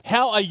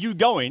How are you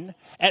going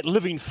at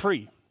living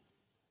free?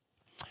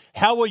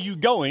 How are you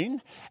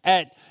going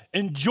at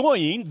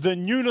enjoying the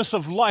newness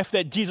of life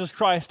that Jesus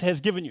Christ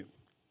has given you?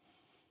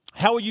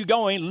 How are you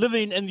going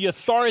living in the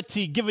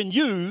authority given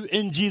you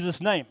in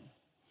Jesus' name?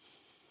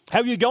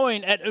 How are you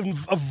going at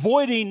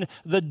avoiding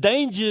the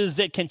dangers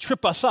that can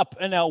trip us up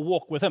in our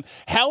walk with Him?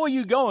 How are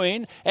you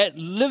going at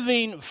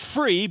living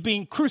free,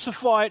 being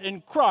crucified in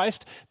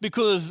Christ,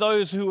 because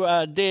those who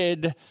are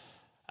dead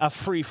are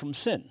free from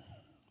sin,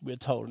 we're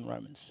told in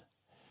Romans.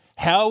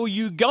 How are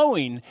you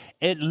going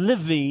at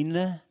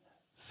living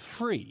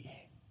free?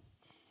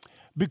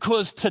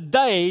 Because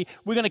today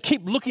we're going to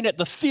keep looking at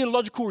the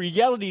theological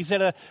realities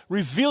that are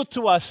revealed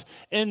to us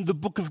in the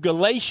book of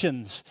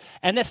Galatians.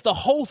 And that's the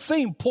whole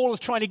theme Paul is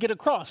trying to get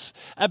across,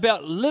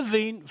 about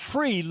living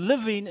free,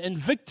 living in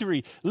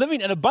victory, living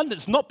in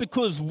abundance, not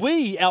because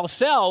we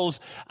ourselves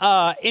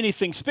are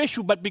anything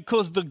special, but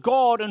because the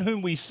God in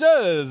whom we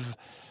serve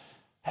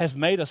has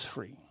made us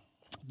free.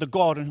 The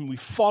God in whom we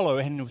follow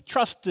and have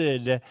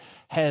trusted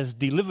has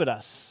delivered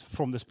us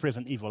from this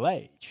present evil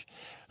age,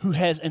 who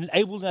has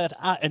enabled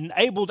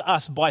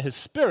us by His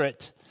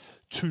Spirit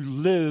to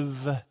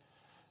live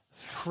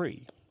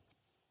free.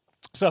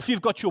 So if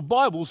you've got your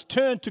Bibles,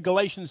 turn to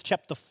Galatians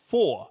chapter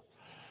 4.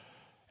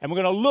 And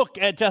we're going to look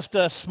at just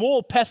a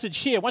small passage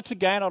here. Once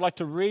again, I'd like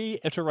to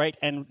reiterate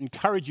and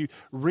encourage you,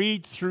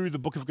 read through the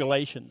book of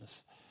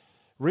Galatians.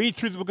 Read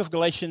through the book of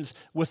Galatians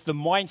with the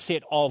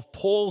mindset of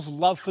Paul's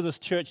love for this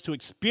church to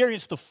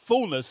experience the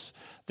fullness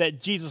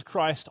that Jesus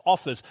Christ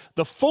offers.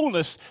 The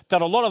fullness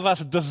that a lot of us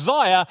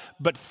desire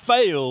but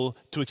fail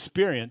to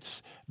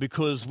experience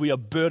because we are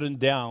burdened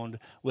down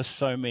with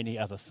so many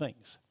other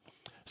things.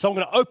 So I'm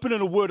going to open in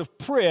a word of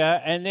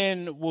prayer and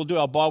then we'll do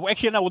our Bible.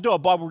 Actually, no, we'll do our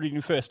Bible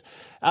reading first.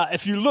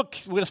 If you look,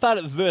 we're going to start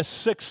at verse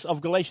 6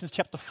 of Galatians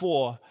chapter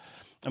 4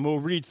 and we'll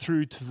read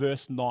through to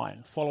verse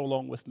 9. Follow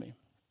along with me.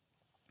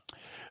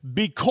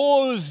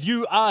 Because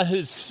you are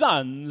His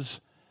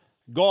sons,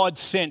 God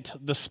sent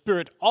the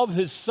Spirit of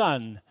His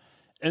Son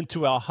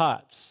into our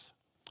hearts.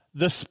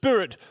 The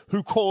Spirit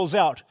who calls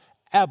out,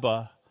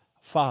 Abba,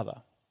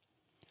 Father.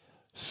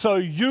 So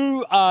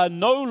you are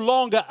no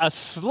longer a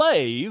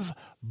slave,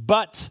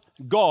 but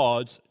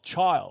God's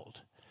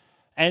child.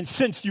 And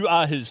since you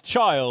are His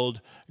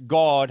child,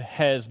 God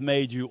has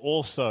made you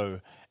also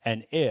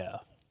an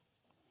heir.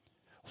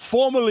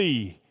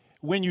 Formerly,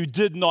 when you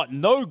did not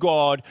know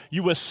God,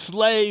 you were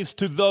slaves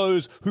to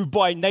those who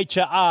by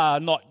nature are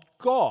not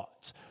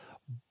God's.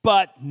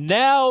 But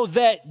now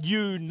that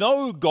you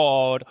know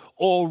God,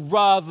 or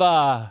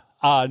rather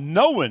are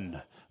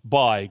known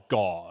by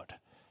God,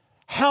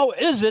 how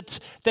is it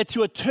that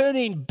you are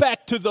turning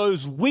back to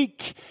those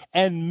weak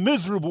and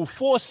miserable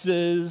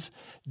forces?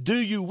 Do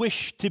you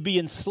wish to be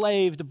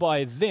enslaved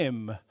by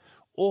them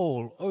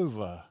all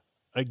over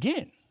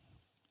again?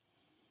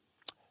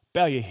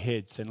 Bow your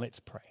heads and let's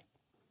pray.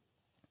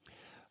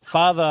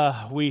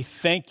 Father, we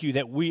thank you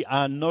that we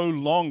are no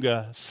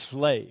longer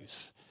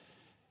slaves.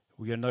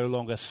 We are no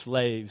longer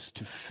slaves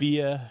to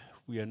fear.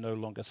 We are no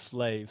longer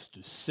slaves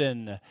to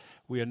sin.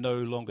 We are no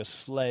longer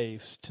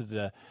slaves to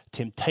the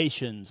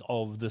temptations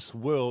of this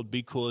world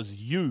because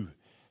you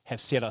have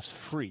set us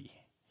free.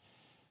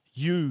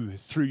 You,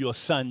 through your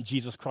Son,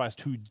 Jesus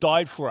Christ, who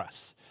died for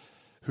us,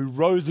 who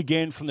rose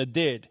again from the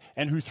dead,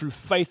 and who through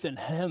faith in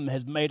Him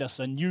has made us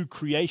a new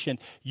creation.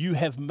 You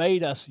have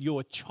made us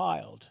your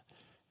child.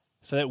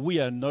 So that we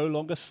are no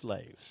longer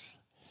slaves.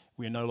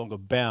 We are no longer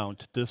bound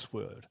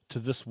to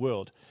this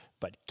world,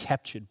 but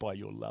captured by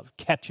your love,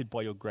 captured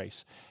by your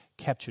grace,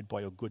 captured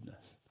by your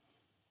goodness.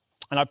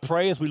 And I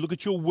pray as we look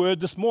at your word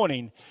this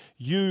morning,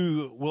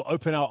 you will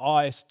open our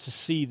eyes to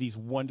see these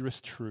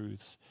wondrous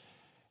truths,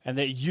 and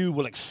that you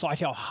will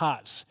excite our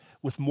hearts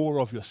with more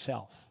of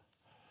yourself.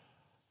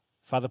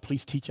 Father,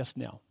 please teach us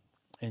now.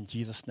 In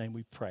Jesus' name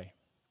we pray.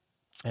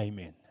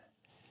 Amen.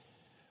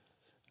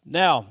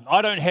 Now,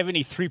 I don't have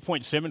any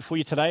 3-point sermon for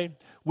you today.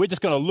 We're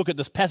just going to look at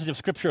this passage of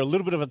Scripture a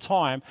little bit of a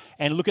time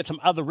and look at some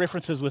other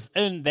references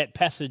within that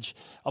passage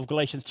of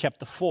Galatians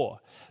chapter 4.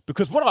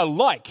 Because what I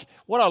like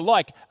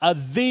are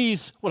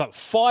these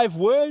 5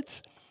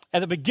 words,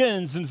 and it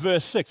begins in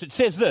verse 6. It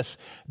says this,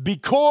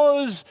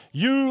 because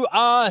you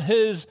are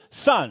His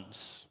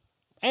sons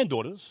and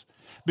daughters,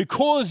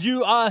 because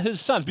you are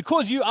His sons,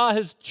 because you are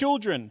His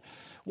children.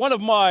 One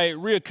of my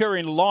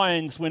reoccurring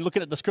lines when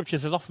looking at the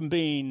Scriptures has often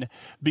been,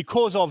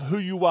 because of who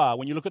you are.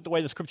 When you look at the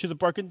way the Scriptures are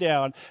broken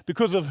down,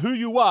 because of who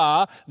you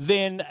are,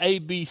 then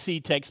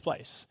ABC takes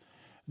place.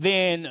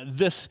 Then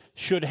this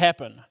should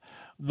happen.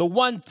 The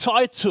one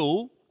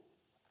title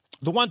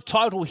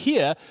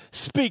here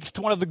speaks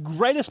to one of the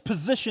greatest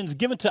positions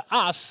given to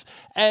us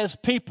as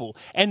people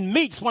and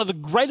meets one of the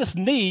greatest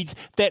needs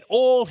that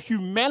all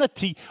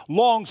humanity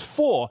longs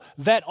for,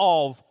 that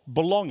of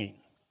belonging,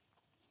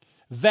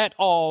 that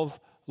of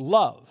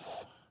love,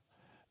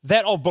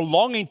 that of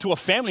belonging to a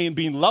family and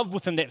being loved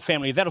within that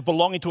family, that of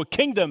belonging to a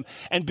kingdom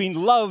and being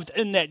loved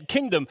in that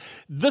kingdom.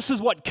 This is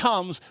what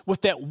comes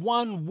with that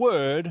one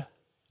word,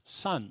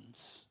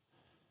 sons,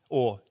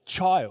 or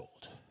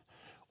child,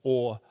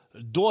 or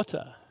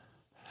daughter.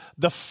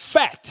 the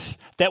fact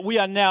that we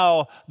are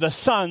now the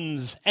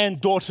sons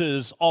and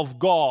daughters of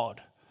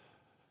God.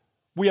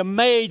 We are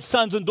made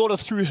sons and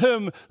daughters through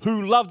Him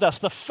who loved us.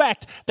 The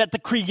fact that the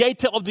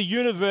Creator of the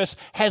universe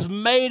has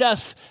made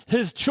us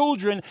His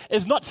children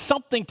is not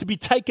something to be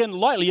taken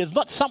lightly. It's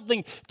not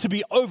something to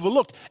be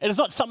overlooked. It is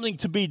not something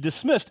to be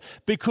dismissed,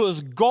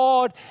 because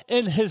God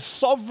in His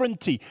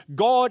sovereignty,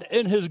 God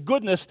in His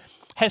goodness,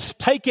 has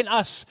taken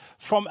us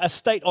from a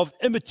state of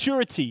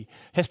immaturity,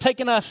 has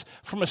taken us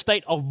from a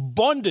state of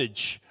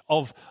bondage,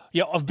 of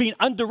being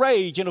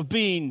underage and of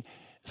being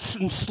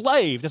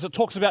enslaved, as it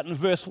talks about in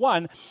verse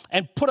 1,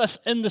 and put us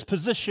in this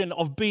position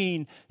of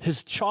being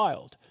His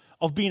child,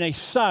 of being a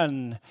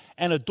son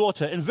and a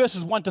daughter. In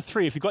verses 1 to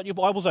 3, if you've got your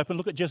Bibles open,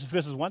 look at just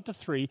verses 1 to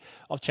 3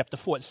 of chapter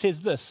 4. It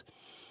says this: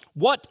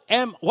 What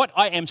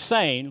I am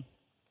saying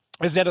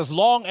is that as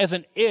long as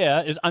an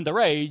heir is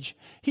underage,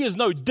 he is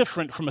no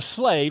different from a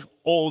slave,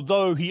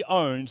 although he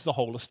owns the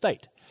whole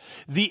estate.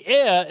 The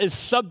heir is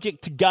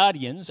subject to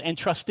guardians and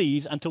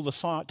trustees until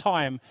the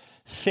time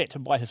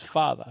set by his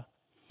father.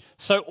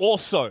 So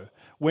also,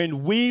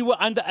 when we were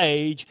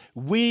underage,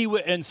 we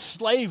were in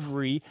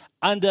slavery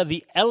under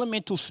the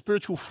elemental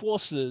spiritual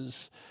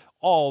forces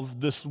of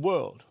this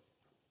world.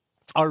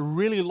 I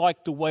really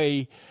like the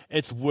way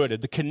it's worded.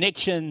 The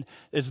connection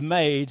is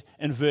made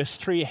in verse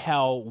 3,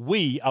 how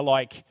we are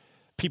like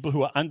people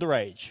who are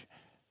underage.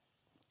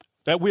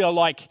 That we are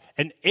like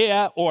an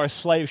heir or a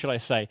slave, should I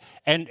say,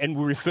 and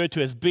we're referred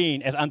to as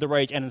being as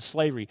underage and in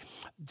slavery.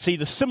 See,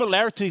 the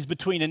similarities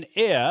between an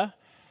heir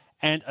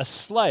and a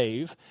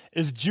slave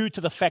is due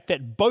to the fact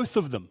that both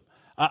of them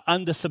are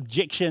under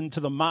subjection to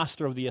the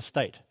master of the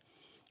estate.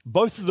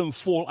 Both of them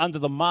fall under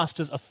the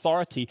master's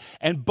authority,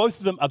 and both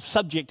of them are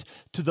subject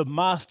to the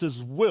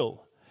master's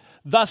will.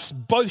 Thus,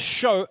 both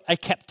show a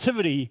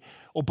captivity,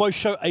 or both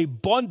show a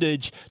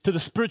bondage to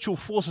the spiritual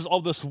forces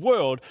of this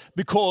world,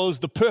 because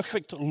the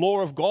perfect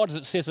law of God, as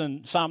it says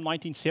in Psalm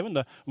 19:7,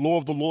 the law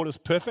of the Lord is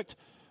perfect,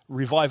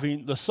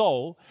 reviving the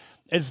soul,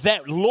 is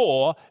that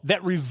law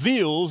that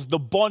reveals the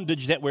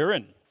bondage that we're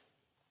in.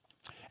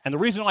 And the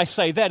reason I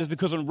say that is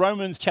because in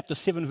Romans chapter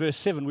 7, verse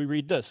 7, we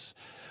read this: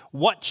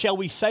 What shall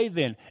we say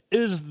then?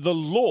 Is the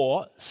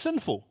law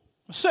sinful?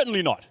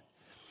 Certainly not.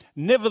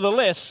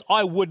 Nevertheless,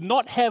 I would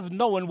not have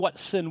known what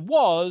sin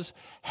was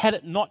had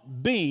it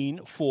not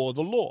been for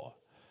the law.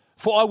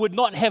 For I would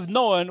not have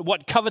known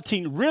what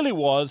coveting really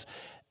was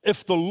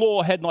if the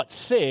law had not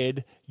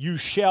said, you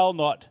shall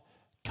not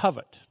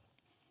covet.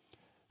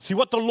 See,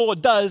 what the law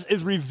does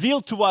is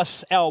reveal to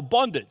us our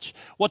bondage.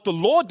 What the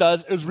law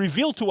does is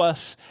reveal to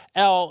us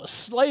our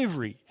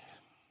slavery.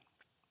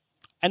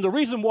 And the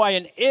reason why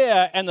an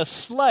heir and a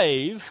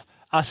slave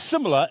are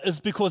similar is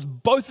because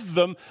both of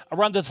them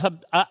are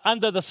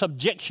under the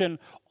subjection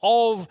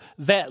of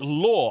that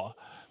law.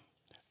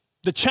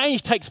 The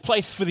change takes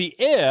place for the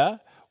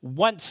heir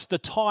once the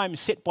time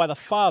set by the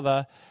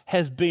father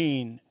has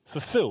been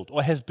fulfilled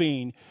or has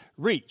been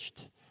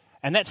reached.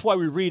 And that's why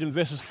we read in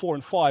verses 4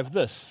 and 5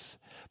 this: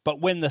 But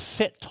when the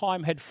set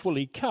time had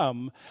fully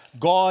come,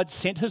 God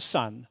sent His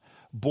Son,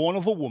 born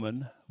of a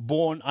woman,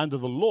 born under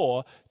the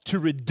law, to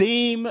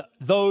redeem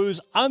those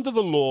under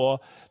the law,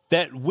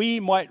 that we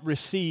might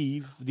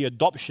receive the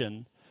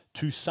adoption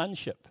to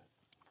sonship.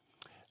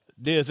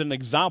 There's an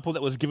example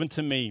that was given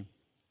to me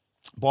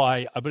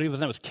by, I believe his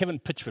name was Kevin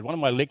Pitchford, one of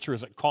my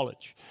lecturers at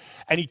college.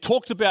 And he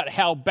talked about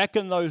how back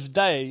in those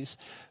days,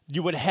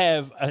 you would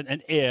have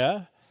an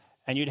heir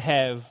and you'd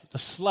have the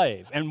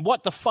slave. And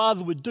what the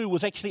father would do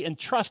was actually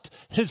entrust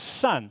his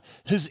son,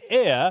 his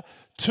heir,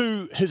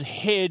 to his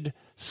head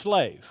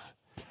slave.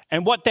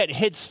 And what that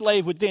head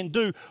slave would then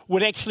do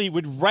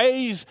would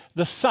raise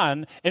the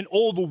son in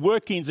all the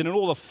workings and in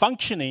all the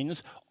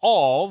functionings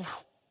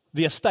of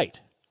the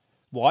estate.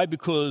 Why?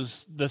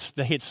 Because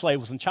the head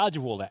slave was in charge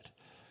of all that.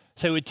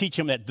 So he would teach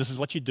him that this is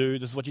what you do,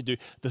 this is what you do,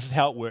 this is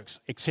how it works,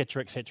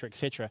 etc., etc.,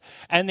 etc.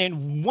 And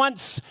then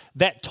once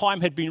that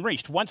time had been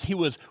reached, once he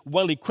was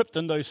well equipped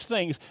in those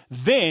things,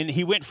 then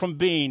he went from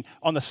being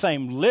on the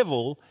same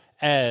level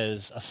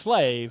as a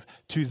slave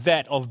to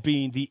that of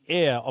being the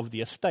heir of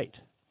the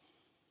estate.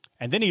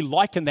 And then he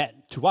likened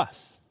that to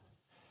us.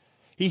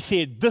 He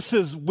said, this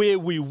is where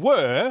we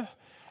were,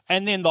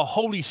 and then the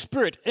Holy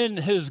Spirit, in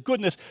His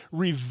goodness,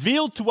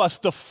 revealed to us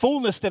the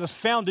fullness that is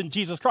found in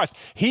Jesus Christ.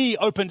 He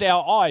opened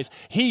our eyes.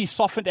 He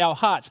softened our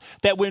hearts,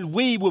 that when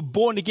we were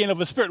born again of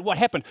the Spirit, what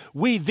happened?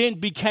 We then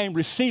became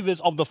receivers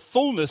of the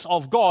fullness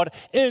of God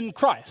in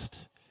Christ.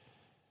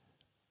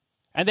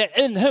 And that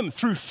in Him,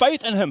 through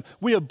faith in Him,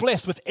 we are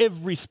blessed with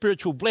every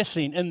spiritual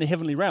blessing in the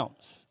heavenly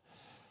realms.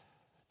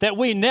 That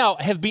we now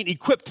have been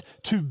equipped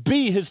to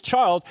be His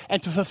child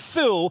and to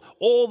fulfill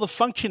all the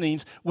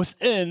functionings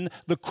within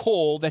the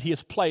call that He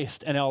has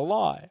placed in our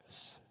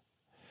lives.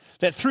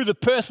 That through the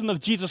person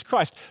of Jesus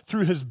Christ,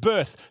 through His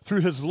birth,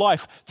 through His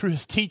life, through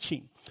His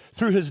teaching,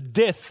 through His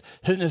death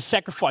and His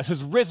sacrifice,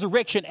 His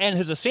resurrection and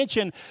His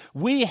ascension,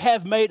 we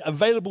have made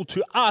available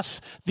to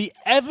us the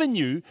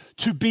avenue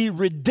to be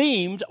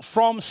redeemed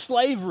from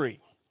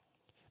slavery.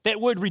 That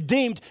word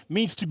redeemed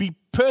means to be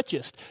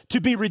purchased,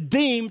 to be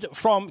redeemed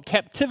from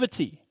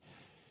captivity,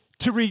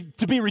 to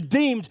be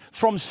redeemed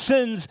from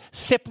sin's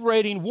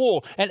separating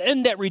wall. And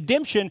in that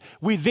redemption,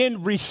 we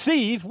then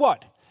receive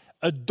what?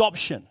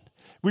 Adoption.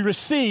 We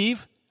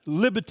receive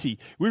liberty.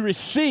 We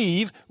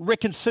receive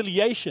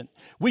reconciliation.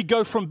 We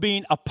go from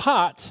being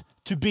apart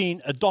to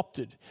being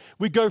adopted.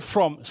 We go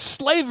from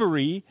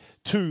slavery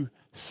to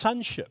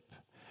sonship.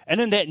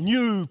 And in that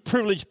new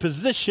privileged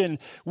position,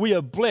 we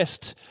are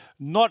blessed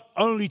not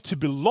only to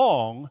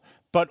belong,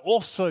 but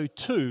also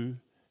to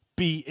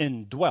be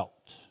indwelt.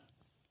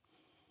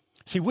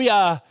 See, we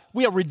are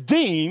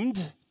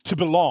redeemed to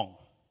belong.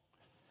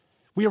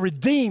 We are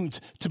redeemed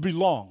to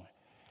belong.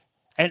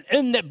 And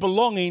in that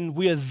belonging,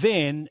 we are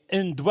then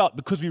indwelt,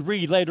 because we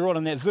read later on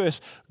in that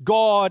verse,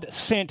 God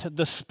sent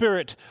the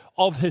Spirit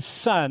of His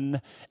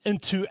Son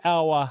into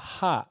our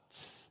hearts.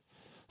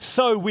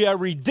 So we are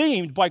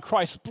redeemed by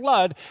Christ's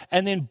blood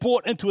and then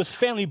brought into His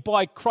family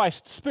by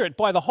Christ's Spirit,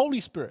 by the Holy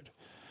Spirit,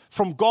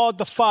 from God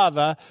the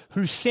Father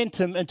who sent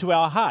Him into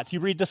our hearts. You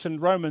read this in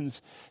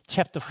Romans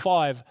chapter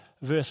 5,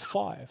 verse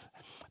 5.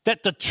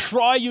 That the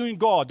triune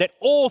God, that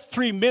all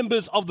three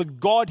members of the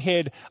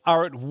Godhead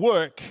are at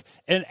work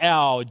in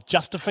our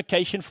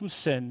justification from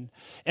sin,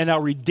 in our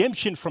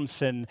redemption from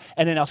sin,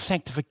 and in our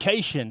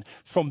sanctification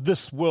from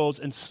this world's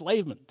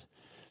enslavement,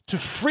 to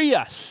free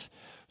us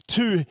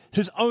to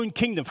His own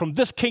kingdom, from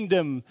this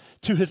kingdom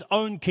to His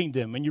own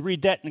kingdom. And you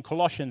read that in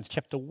Colossians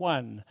chapter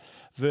 1,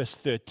 verse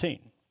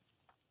 13.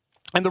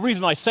 And the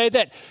reason I say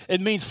that,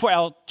 it means for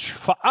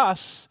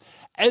us,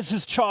 as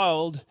His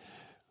child,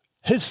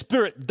 His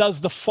Spirit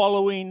does the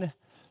following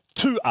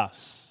to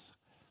us.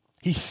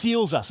 He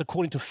seals us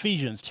according to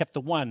Ephesians chapter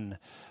 1,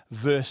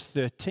 verse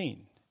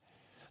 13.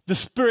 The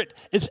Spirit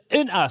is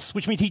in us,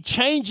 which means He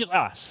changes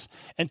us,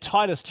 in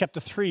Titus chapter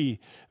 3,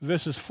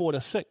 verses 4 to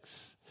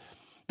 6.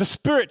 The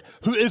Spirit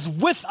who is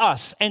with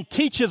us and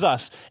teaches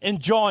us in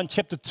John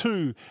chapter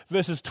 2,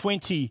 verses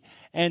 20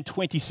 and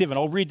 27.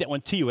 I'll read that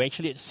one to you.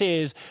 Actually, it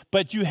says,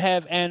 "But you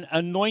have an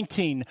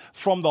anointing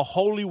from the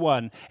Holy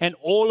One, and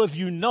all of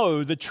you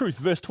know the truth."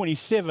 Verse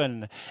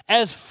 27,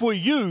 "As for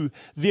you,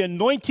 the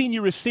anointing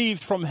you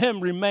received from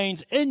Him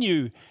remains in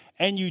you,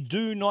 and you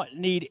do not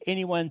need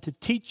anyone to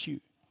teach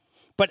you.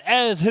 But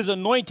as His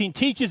anointing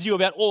teaches you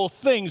about all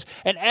things,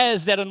 and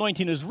as that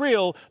anointing is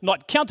real,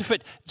 not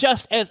counterfeit,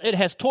 just as it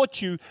has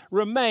taught you,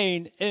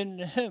 remain in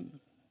Him."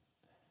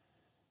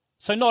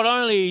 So not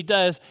only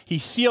does He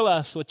seal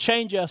us or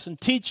change us and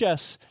teach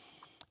us,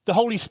 the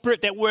Holy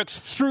Spirit that works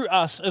through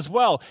us as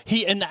well.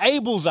 He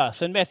enables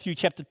us in Matthew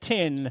chapter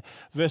 10,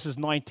 verses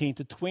 19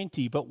 to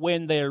 20. "But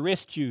when they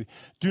arrest you,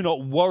 do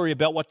not worry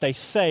about what they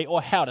say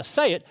or how to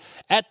say it.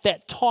 At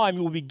that time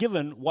you will be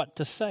given what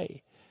to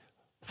say.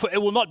 For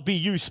it will not be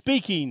you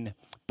speaking,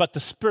 but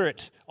the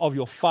Spirit of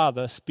your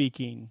Father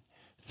speaking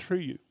through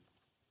you."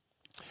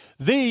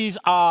 These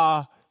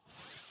are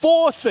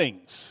four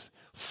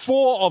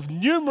of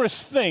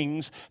numerous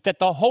things that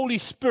the Holy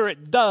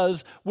Spirit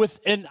does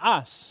within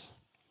us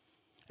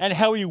and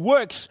how He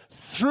works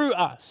through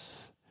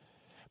us.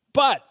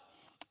 But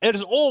it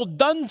is all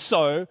done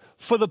so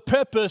for the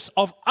purpose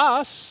of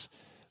us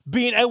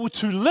being able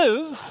to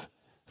live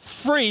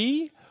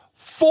free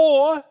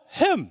for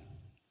Him.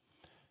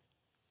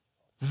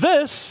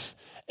 This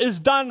is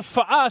done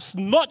for us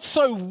not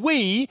so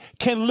we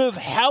can live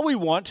how we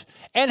want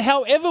and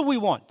however we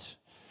want.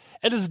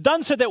 It is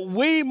done so that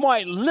we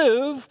might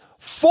live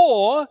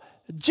for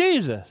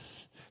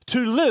Jesus,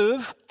 to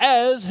live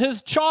as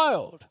His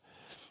child.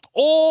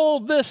 All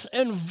this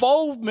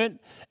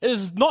involvement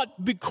is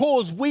not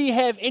because we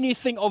have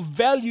anything of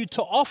value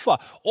to offer.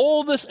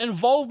 All this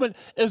involvement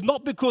is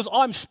not because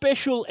I'm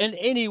special in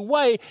any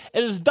way.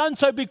 It is done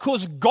so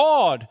because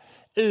God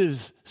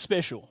is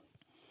special.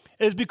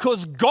 It is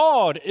because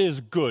God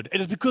is good.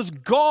 It is because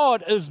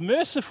God is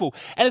merciful.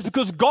 And it's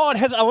because God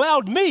has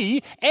allowed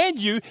me and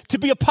you to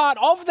be a part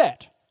of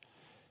that.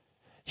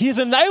 He has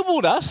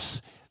enabled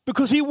us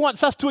because He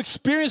wants us to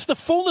experience the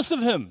fullness of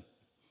Him.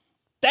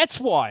 That's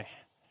why.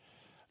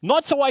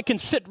 Not so I can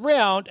sit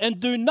round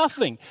and do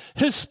nothing.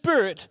 His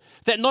Spirit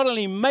that not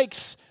only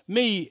makes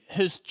me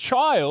His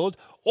child,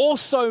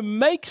 also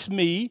makes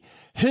me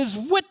His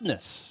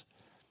witness.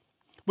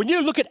 When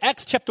you look at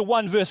Acts chapter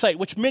 1, verse 8,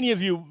 which many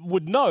of you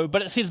would know,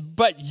 but it says,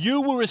 "But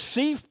you will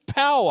receive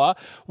power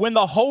when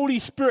the Holy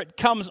Spirit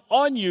comes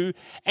on you,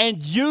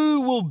 and you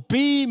will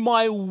be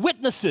my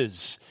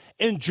witnesses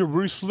in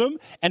Jerusalem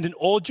and in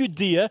all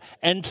Judea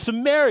and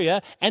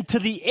Samaria and to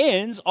the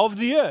ends of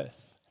the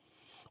earth."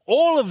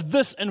 All of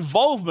this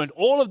involvement,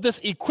 all of this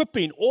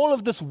equipping, all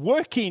of this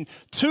working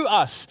to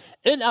us,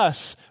 in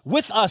us,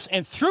 with us,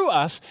 and through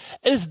us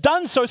is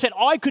done so that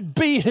I could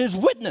be His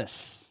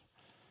witness.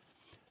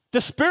 The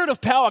Spirit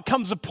of power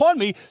comes upon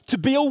me to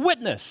be a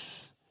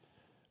witness,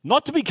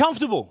 not to be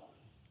comfortable,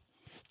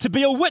 to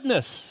be a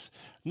witness,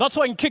 not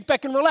so I can kick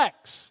back and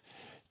relax,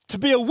 to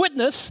be a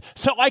witness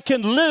so I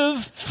can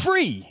live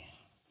free.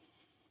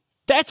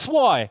 That's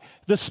why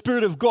the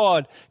Spirit of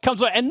God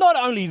comes on. And not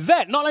only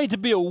that, not only to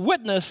be a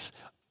witness,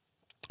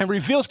 and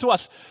reveals to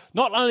us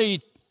not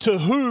only to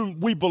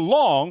whom we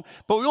belong,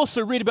 but we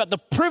also read about the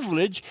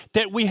privilege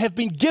that we have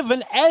been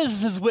given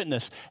as his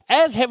witness,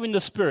 as having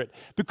the Spirit.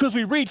 Because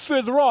we read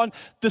further on,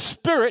 the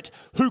Spirit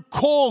who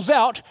calls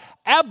out,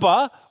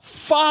 Abba,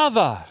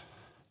 Father.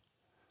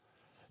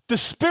 The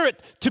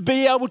Spirit to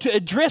be able to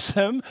address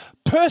him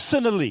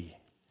personally.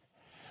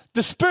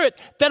 The Spirit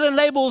that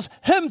enables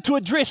him to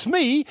address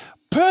me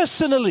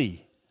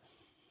personally.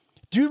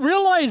 Do you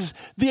realize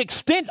the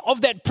extent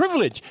of that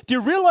privilege? Do you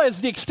realize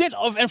the extent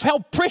of how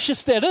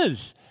precious that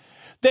is?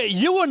 That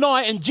you and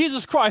I and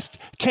Jesus Christ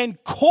can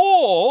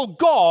call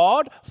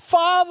God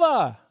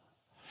Father.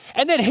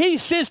 And that he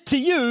says to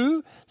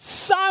you,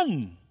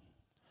 Son.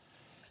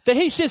 That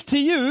he says to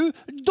you,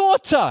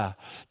 Daughter.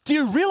 Do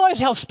you realize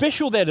how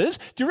special that is?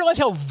 Do you realize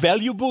how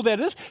valuable that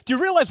is? Do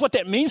you realize what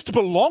that means to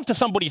belong to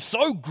somebody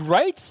so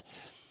great?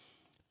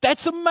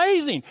 That's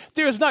amazing.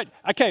 There is no,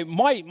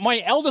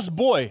 my eldest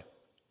boy,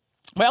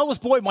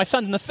 my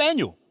son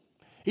Nathaniel,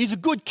 he's a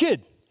good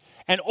kid.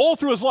 And all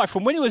through his life,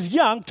 from when he was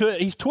young to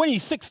he's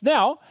 26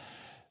 now,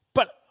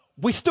 but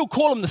we still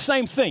call him the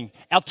same thing.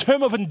 Our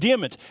term of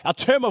endearment, our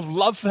term of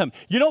love for him.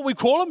 You know what we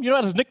call him? You know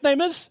what his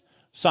nickname is?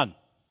 Son.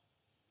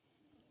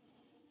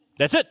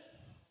 That's it.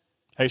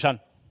 Hey, son.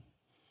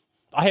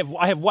 I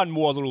have one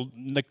more little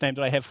nickname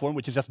that I have for him,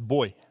 which is just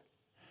boy.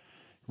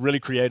 Really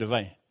creative,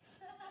 eh?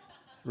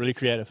 Really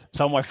creative.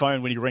 So on my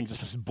phone, when he rings,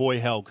 it's just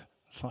boy Helg.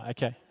 It's like,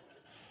 okay.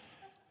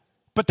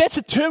 But that's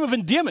a term of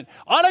endearment.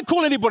 I don't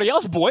call anybody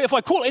else boy. If I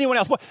call anyone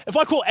else boy, if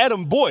I call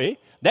Adam boy,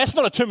 that's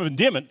not a term of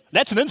endearment.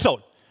 That's an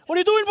insult. What are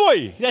you doing,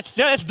 boy?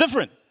 That's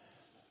different.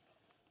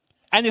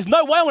 And there's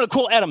no way I'm going to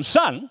call Adam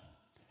son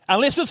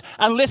unless it's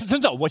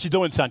insult. What you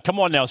doing, son? Come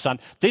on now, son.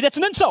 See, that's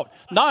an insult.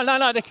 No.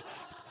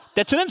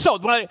 That's an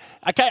insult. I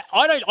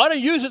don't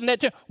use it in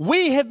that term.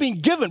 We have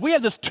been given. We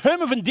have this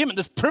term of endearment,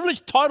 this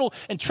privileged title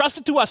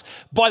entrusted to us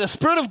by the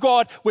Spirit of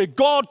God, where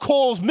God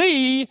calls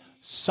me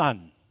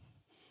son.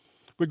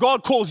 Where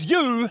God calls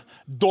you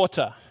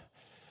daughter.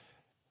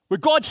 Where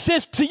God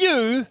says to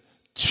you,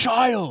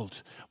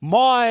 child,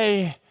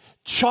 my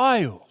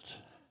child.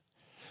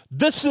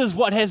 This is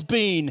what has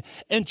been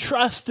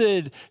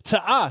entrusted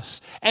to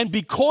us. And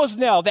because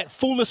now that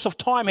fullness of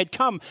time had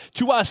come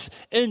to us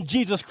in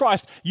Jesus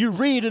Christ, you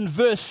read in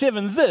verse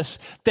 7 this,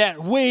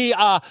 that we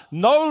are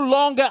no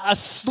longer a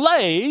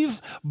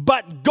slave,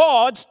 but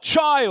God's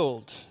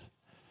child.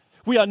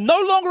 We are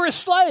no longer a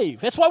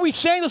slave. That's why we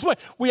sang this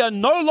morning. We are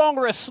no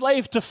longer a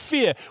slave to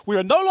fear. We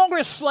are no longer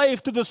a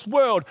slave to this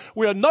world.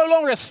 We are no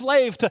longer a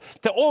slave to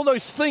all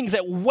those things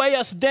that weigh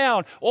us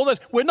down.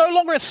 We're no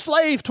longer a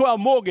slave to our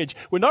mortgage.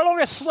 We're no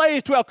longer a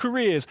slave to our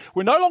careers.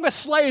 We're no longer a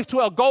slave to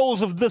our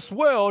goals of this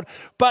world,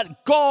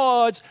 but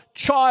God's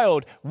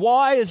child.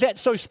 Why is that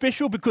so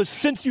special? Because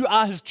since you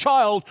are his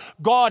child,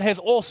 God has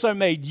also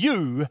made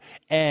you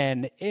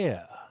an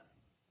heir.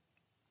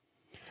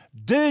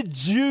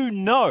 Did you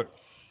know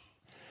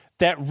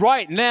that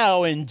right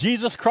now in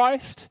Jesus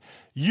Christ,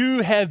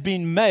 you have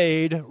been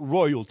made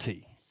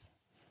royalty?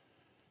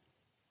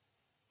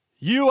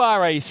 You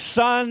are a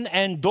son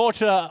and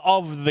daughter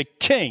of the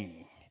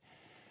King.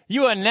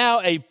 You are now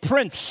a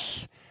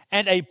prince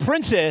and a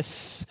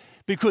princess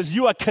because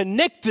you are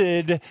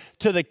connected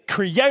to the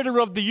creator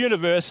of the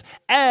universe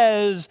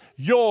as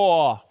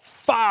your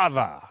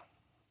father.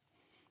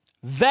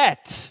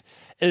 That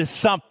is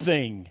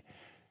something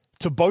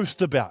to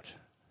boast about.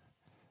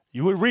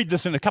 You will read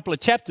this in a couple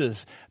of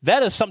chapters.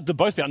 That is something to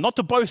boast about. Not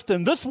to boast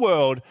in this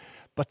world,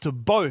 but to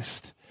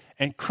boast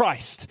in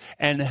Christ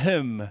and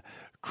him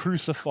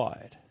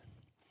crucified.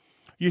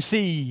 You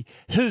see,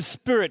 his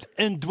Spirit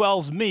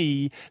indwells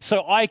me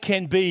so I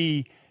can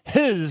be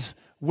his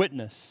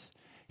witness.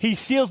 He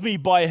seals me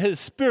by his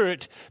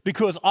Spirit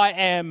because I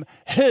am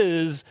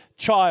his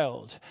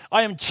child.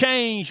 I am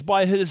changed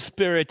by his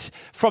Spirit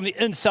from the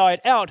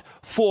inside out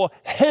for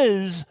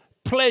his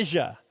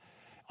pleasure.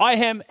 I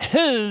am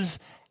his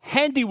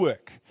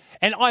handiwork,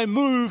 and I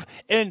move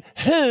in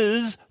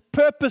his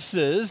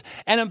purposes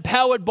and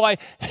empowered by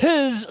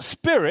his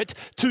Spirit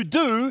to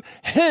do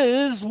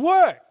his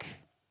work.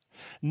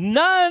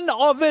 None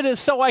of it is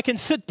so I can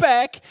sit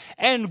back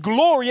and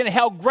glory in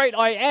how great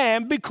I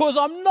am, because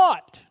I'm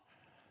not.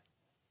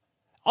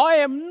 I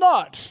am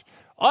not.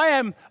 I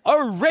am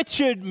a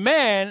wretched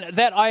man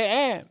that I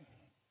am.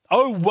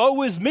 Oh,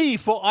 woe is me,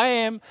 for I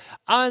am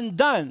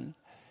undone.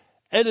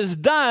 It is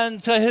done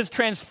to his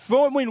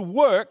transforming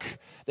work.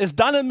 It's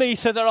done in me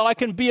so that I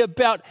can be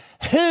about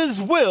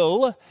his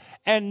will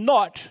and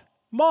not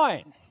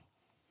mine.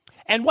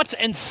 And what's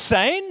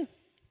insane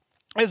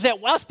is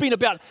that us being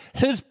about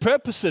his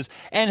purposes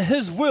and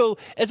his will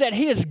is that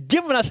he has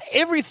given us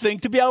everything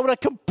to be able to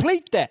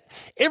complete that,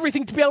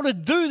 everything to be able to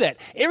do that,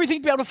 everything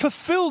to be able to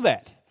fulfill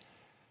that.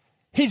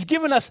 He's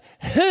given us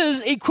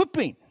his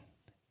equipping.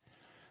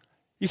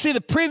 You see,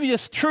 the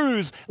previous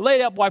truths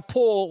laid out by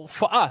Paul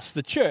for us,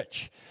 the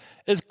church,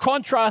 is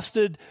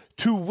contrasted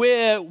to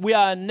where we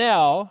are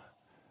now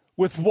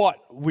with what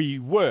we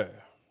were.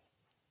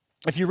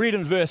 If you read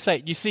in verse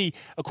 8, you see,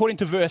 according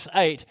to verse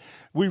 8,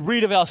 we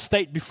read of our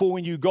state before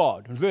we knew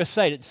God. In verse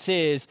 8, it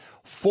says,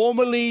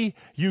 "Formerly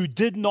you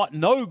did not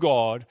know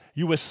God,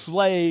 you were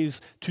slaves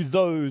to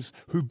those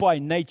who by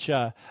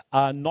nature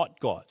are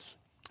not God's."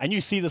 And you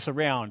see this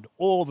around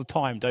all the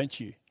time, don't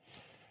you?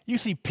 You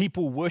see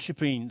people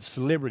worshiping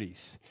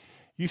celebrities.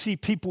 You see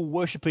people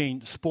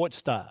worshiping sports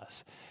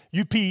stars.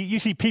 You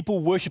see people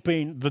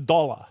worshiping the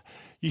dollar.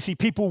 You see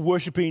people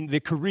worshiping their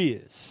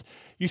careers.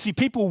 You see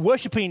people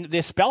worshiping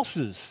their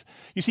spouses.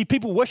 You see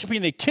people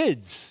worshiping their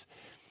kids.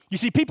 You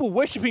see people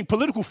worshiping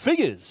political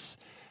figures.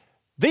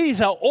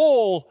 These are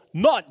all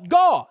not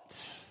gods.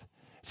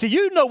 See,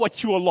 you know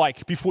what you were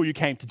like before you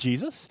came to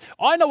Jesus.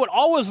 I know what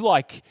I was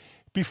like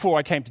before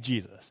I came to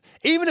Jesus.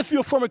 Even if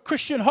you're from a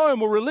Christian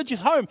home or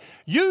religious home,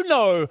 you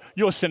know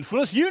your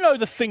sinfulness. You know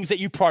the things that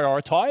you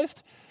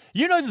prioritized.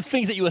 You know the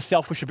things that you were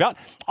selfish about.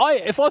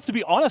 If I was to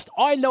be honest,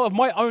 I know of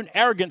my own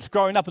arrogance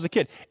growing up as a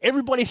kid.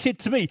 Everybody said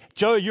to me,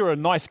 "Joe, you're a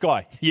nice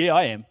guy." Yeah,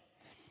 I am.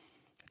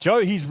 "Joe,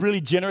 he's really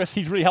generous.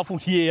 He's really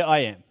helpful." Yeah, I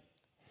am.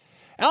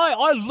 And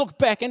I look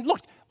back and look,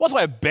 was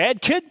I a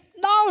bad kid?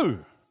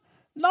 No,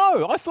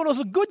 I thought I was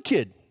a good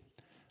kid.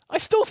 I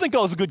still think I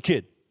was a good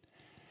kid.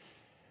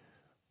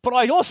 But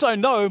I also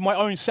know my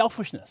own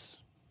selfishness.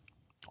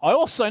 I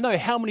also know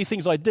how many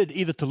things I did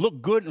either to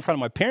look good in front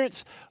of my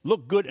parents,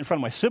 look good in front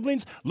of my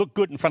siblings, look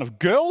good in front of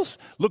girls,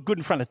 look good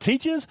in front of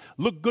teachers,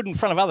 look good in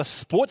front of other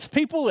sports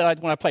people.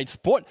 When I played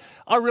sport,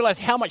 I realized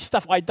how much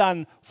stuff I'd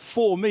done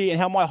for me and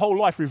how my whole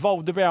life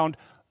revolved around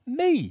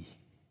me.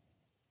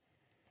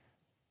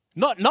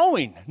 Not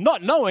knowing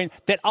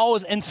that I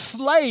was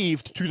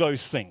enslaved to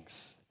those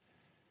things.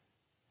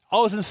 I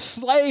was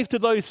enslaved to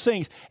those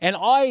things, and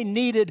I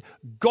needed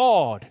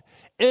God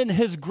in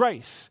His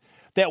grace.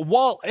 That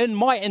while in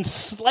my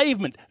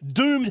enslavement,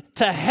 doomed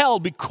to hell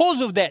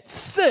because of that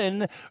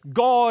sin,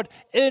 God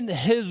in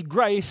His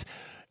grace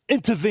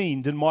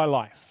intervened in my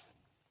life.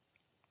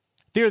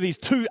 There are these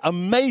two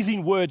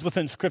amazing words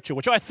within Scripture,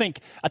 which I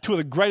think are two of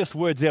the greatest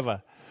words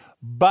ever.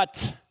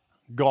 But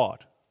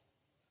God.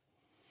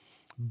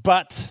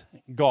 But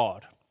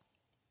God.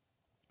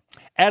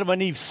 Adam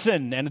and Eve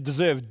sinned and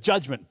deserved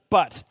judgment,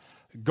 but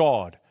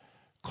God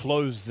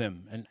clothes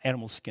them in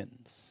animal skins.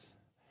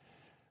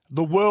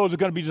 The world is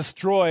going to be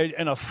destroyed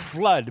in a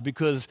flood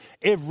because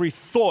every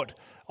thought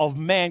of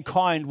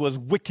mankind was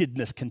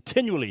wickedness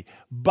continually,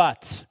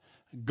 but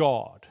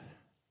God.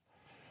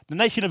 The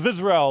nation of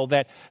Israel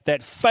that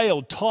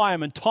failed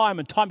time and time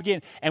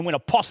again and went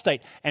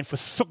apostate and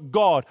forsook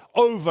God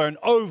over and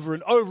over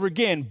and over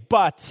again,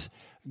 but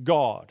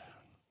God.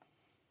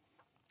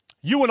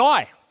 You and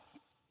I,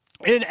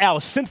 in our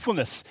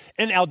sinfulness,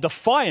 in our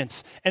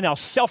defiance, in our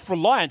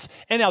self-reliance,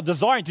 in our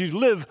desire to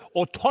live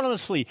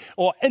autonomously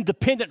or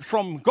independent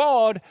from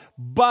God,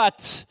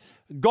 but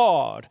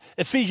God.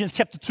 Ephesians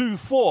chapter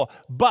 2:4,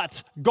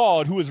 but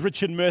God, who is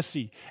rich in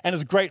mercy and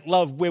His great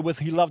love wherewith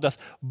He loved us.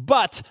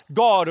 But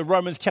God, in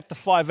Romans chapter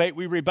 5:8,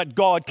 we read, but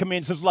God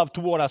commends His love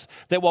toward us,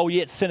 that while we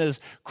yet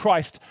sinners,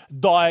 Christ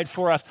died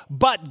for us.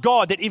 But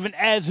God, that even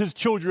as His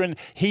children,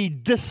 He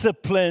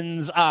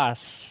disciplines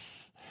us.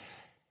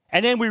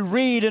 And then we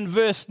read in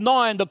verse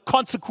 9 the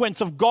consequence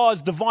of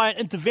God's divine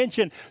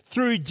intervention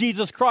through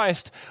Jesus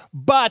Christ.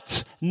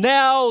 But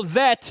now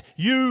that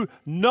you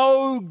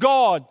know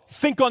God,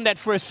 think on that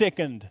for a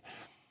second.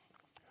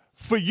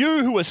 For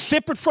you who were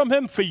separate from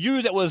Him, for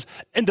you that was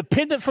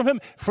independent from Him,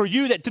 for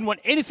you that didn't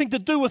want anything to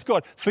do with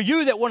God, for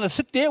you that want to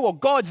sit there while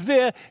God's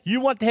there,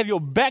 you want to have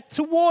your back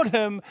toward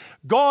Him,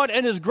 God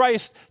in His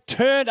grace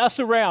turned us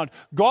around.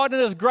 God in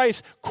His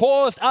grace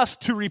caused us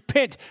to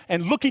repent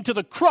and looking to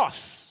the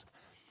cross.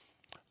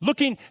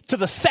 Looking to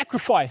the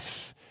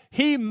sacrifice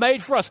He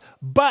made for us,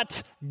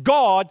 but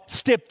God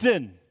stepped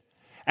in.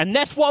 And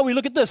that's why we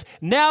look at this.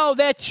 Now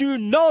that you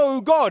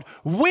know God,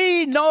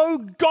 we know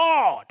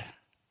God.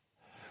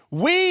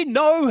 We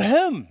know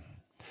Him.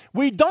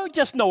 We don't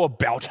just know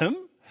about Him.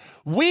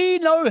 We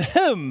know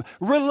Him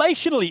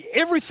relationally.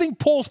 Everything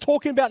Paul's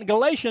talking about in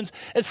Galatians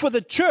is for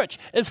the church,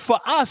 is for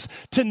us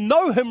to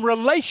know Him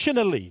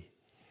relationally.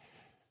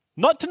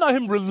 Not to know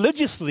Him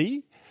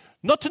religiously,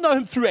 not to know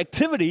Him through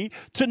activity,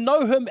 to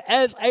know Him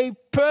as a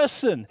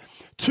person,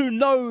 to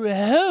know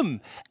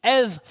Him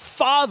as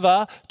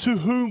Father to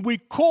whom we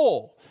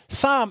call.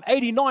 Psalm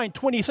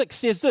 89:26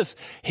 says this,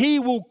 He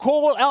will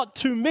call out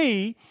to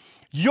me,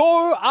 you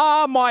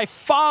are my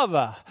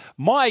Father,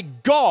 my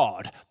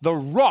God, the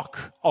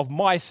rock of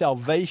my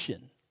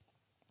salvation,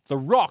 the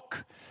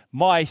rock,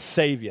 my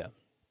Savior.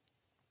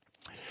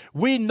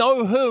 We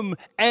know Him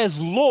as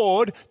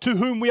Lord to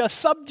whom we are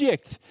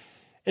subject.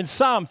 In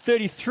Psalm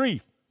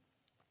 33,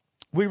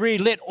 we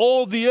read, let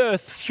all the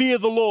earth fear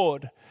the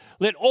Lord.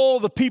 Let all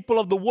the people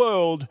of the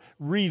world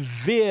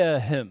revere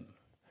Him.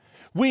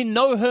 We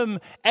know Him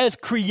as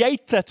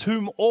Creator to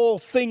whom all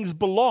things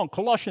belong.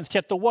 Colossians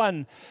chapter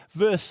 1,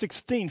 verse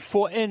 16.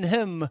 For in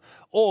Him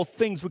all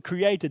things were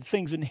created,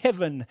 things in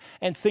heaven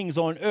and things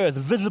on earth,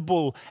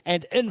 visible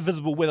and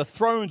invisible, whether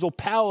thrones or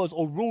powers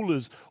or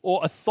rulers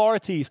or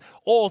authorities.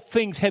 All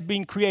things have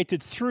been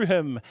created through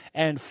Him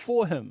and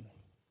for Him.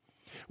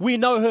 We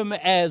know him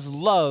as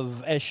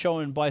love, as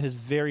shown by his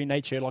very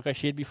nature, like I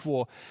shared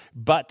before.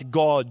 But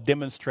God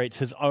demonstrates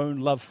his own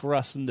love for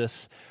us in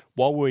this: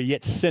 while we're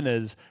yet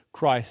sinners,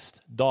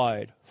 Christ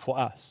died for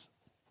us.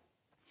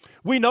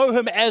 We know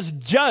him as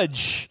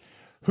judge,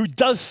 who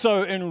does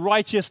so in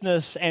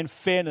righteousness and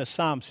fairness.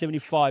 Psalm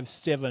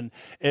 75:7.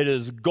 It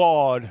is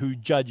God who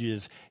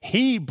judges.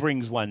 He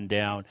brings one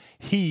down.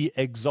 He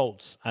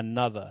exalts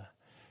another.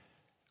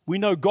 We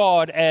know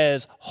God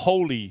as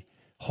holy,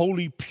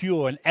 holy,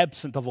 pure, and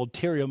absent of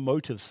ulterior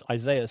motives.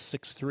 Isaiah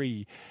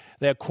 6:3.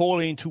 They're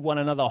calling to one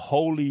another,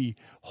 holy,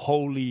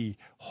 holy,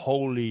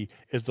 holy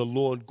is the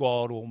Lord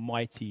God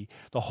Almighty.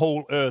 The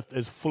whole earth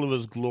is full of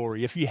his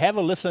glory. If you have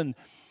a listen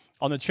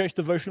on the church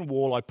devotion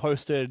wall, I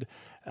posted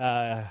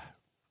That's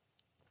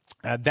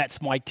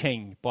My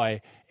King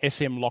by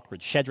S.M.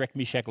 Lockridge, Shadrach,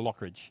 Meshach,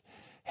 Lockridge.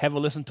 Have a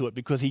listen to it,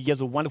 because he gives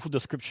a wonderful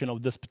description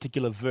of this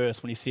particular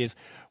verse when he says,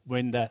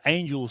 when the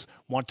angels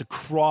want to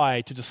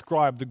cry to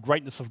describe the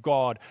greatness of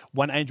God,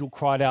 one angel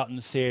cried out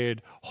and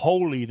said,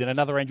 holy. Then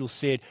another angel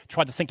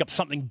tried to think up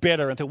something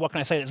better and said, what can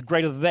I say that's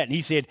greater than that? And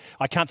he said,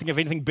 I can't think of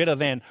anything better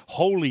than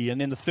holy.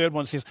 And then the third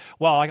one says,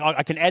 well,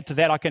 I can add to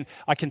that. I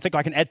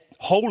can add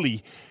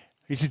holy.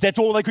 He says that's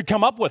all they could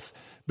come up with,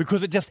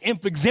 because it just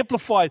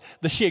exemplified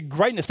the sheer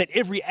greatness, that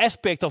every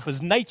aspect of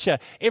his nature,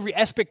 every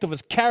aspect of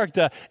his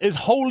character is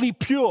wholly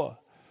pure,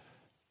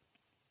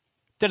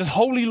 that is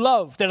wholly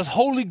love, that is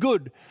wholly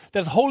good, that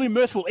is wholly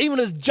merciful. Even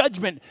his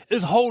judgment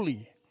is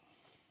holy.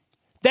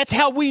 That's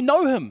how we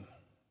know him.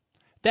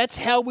 That's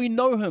how we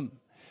know him.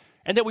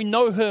 And that we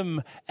know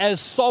him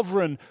as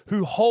sovereign,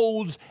 who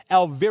holds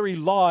our very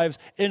lives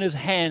in his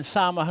hand.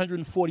 Psalm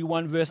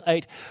 141 verse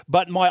 8.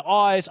 But my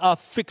eyes are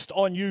fixed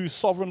on you,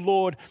 sovereign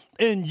Lord.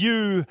 In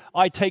you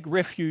I take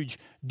refuge.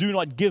 Do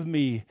not give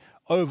me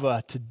over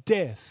to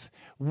death.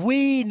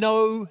 We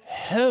know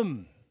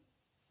him.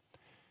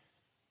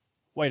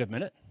 Wait a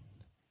minute.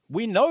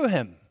 We know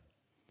him.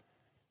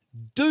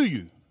 Do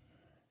you?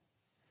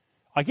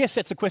 I guess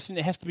that's a question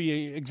that has to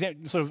be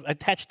sort of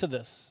attached to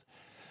this.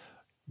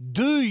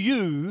 Do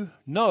you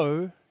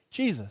know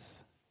Jesus?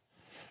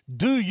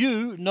 Do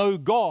you know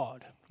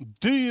God?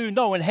 Do you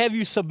know and have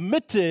you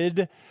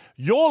submitted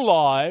your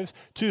lives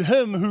to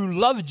him who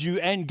loved you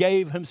and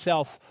gave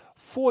himself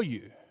for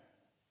you?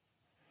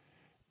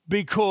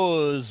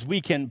 Because we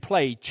can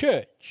play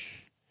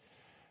church.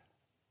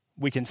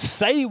 We can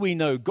say we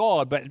know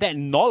God, but that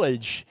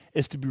knowledge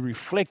is to be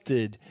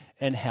reflected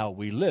in how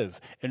we live,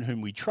 in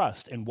whom we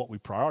trust, and what we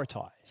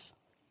prioritize.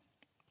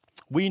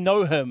 We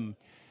know him.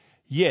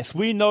 Yes,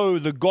 we know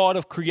the God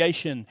of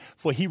creation,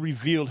 for he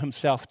revealed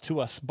himself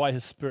to us by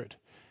his Spirit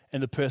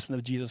in the person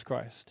of Jesus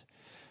Christ.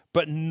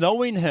 But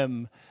knowing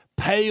him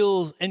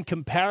pales in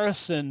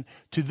comparison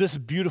to this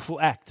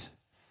beautiful act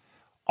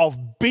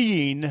of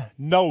being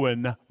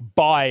known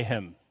by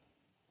him.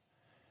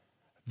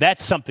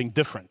 That's something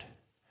different.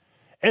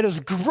 It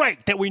is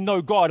great that we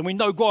know God, and we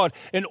know God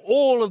in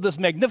all of this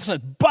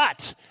magnificence,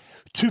 but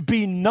to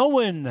be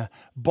known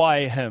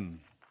by him.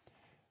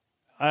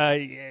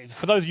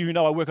 For those of you who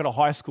know, I work at a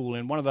high school,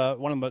 and one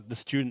of the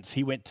students,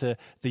 he went to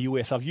the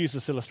US. I've used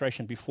this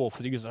illustration before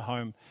for you guys at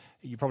home.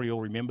 You probably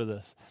all remember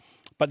this.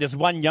 But there's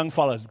one young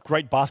fellow,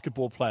 great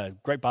basketball player.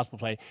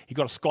 He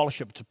got a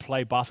scholarship to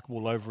play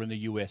basketball over in the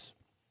US.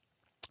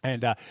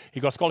 And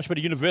he got a scholarship at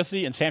a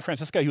university in San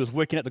Francisco. He was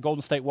working at the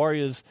Golden State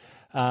Warriors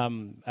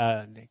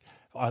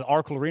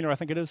Oracle Arena, I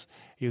think it is.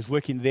 He was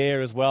working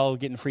there as well,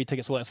 getting free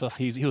tickets, all that stuff.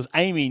 He was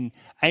aiming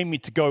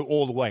to go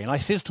all the way. And I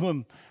says to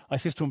him,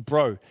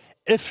 bro,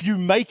 if you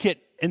make it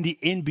in the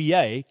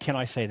NBA, can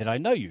I say that I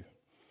know you?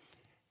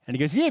 And he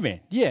goes, yeah,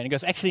 man. Yeah. And he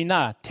goes, actually,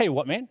 nah, tell you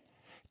what, man.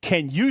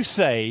 Can you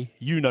say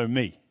you know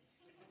me?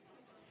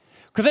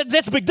 Because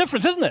that's a big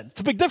difference, isn't it? It's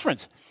a big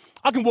difference.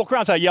 I can walk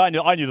around and say, yeah,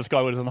 I knew this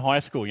guy when he was in high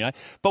school, you know.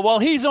 But while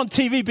he's on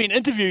TV being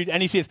interviewed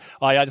and he says,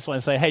 oh, yeah, I just want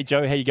to say, hey,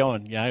 Joe, how you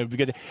going? You know, it'd be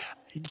good.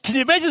 Can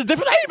you imagine the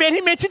difference? Hey, man,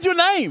 he mentioned your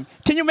name.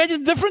 Can you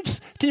imagine the difference?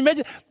 Can you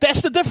imagine?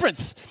 That's the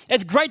difference.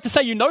 It's great to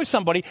say you know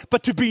somebody,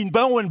 but to be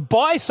known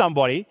by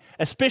somebody,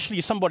 especially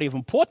somebody of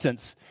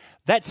importance,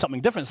 that's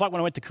something different. It's like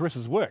when I went to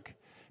Carissa's work.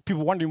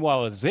 People wondering why I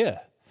was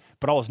there,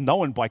 but I was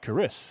known by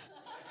Carissa.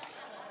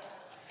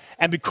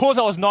 And because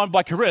I was known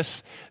by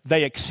Carissa,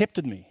 they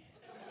accepted me.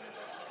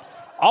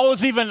 I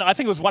think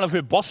it was one of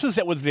her bosses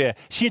that was there.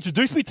 She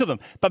introduced me to them.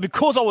 But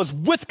because I was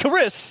with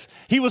Carissa,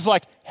 he was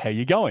like, how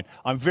you going?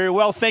 I'm very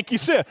well, thank you,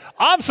 sir.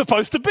 I'm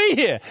supposed to be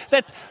here.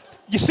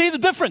 You see the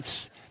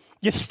difference?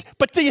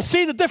 But do you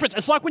see the difference?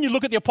 It's like when you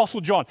look at the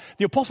Apostle John.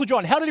 The Apostle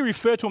John, how did he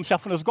refer to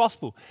himself in his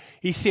gospel?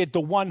 He said,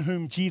 the one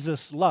whom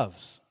Jesus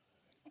loves.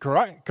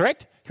 Correct?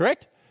 Correct?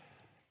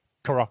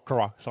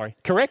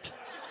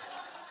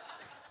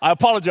 I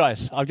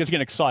apologize. I'm just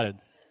getting excited.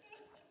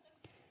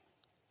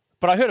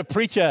 But I heard a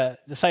preacher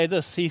say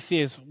this. He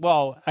says,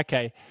 well,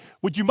 okay,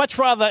 would you much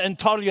rather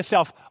entitle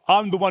yourself,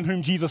 I'm the one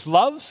whom Jesus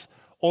loves,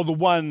 or the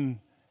one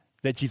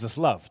that Jesus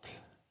loved?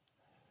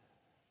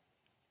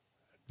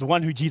 The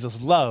one who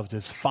Jesus loved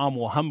is far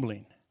more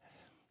humbling.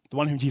 the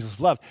one whom Jesus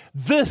loved.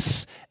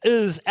 This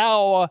is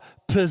our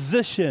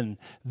position.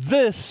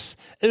 This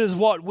is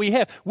what we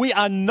have. We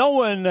are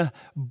known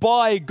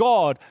by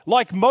God,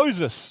 like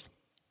Moses,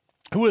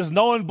 who is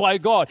known by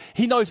God.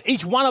 He knows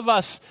each one of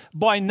us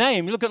by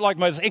name. Look at like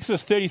Moses,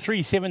 Exodus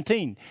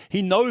 33:17.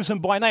 He knows him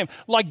by name.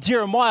 Like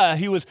Jeremiah,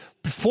 he was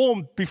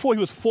formed before he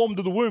was formed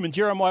in the womb in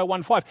Jeremiah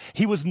 1:5.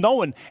 He was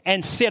known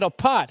and set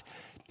apart.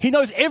 He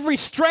knows every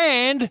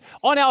strand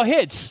on our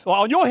heads, or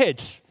on your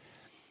heads.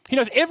 He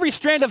knows every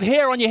strand of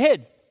hair on your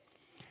head.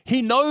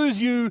 He knows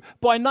you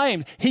by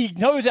name. He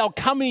knows our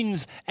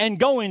comings and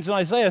goings in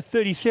Isaiah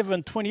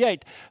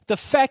 37:28. The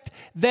fact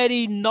that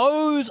he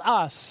knows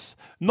us,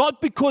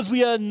 not because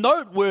we are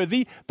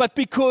noteworthy, but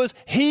because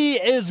he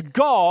is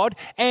God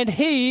and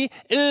he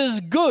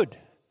is good.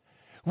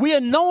 We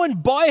are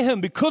known by him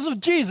because of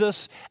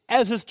Jesus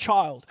as his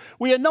child.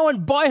 We are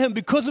known by him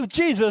because of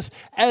Jesus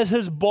as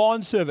his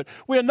bondservant.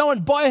 We are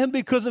known by him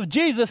because of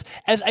Jesus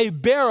as a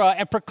bearer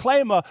and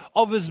proclaimer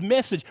of his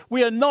message.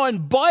 We are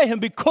known by him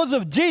because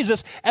of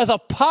Jesus as a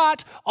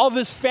part of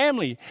his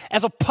family,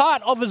 as a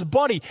part of his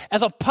body,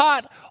 as a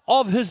part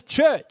of his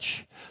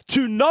church.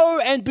 To know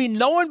and be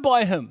known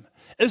by him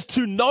is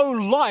to know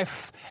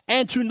life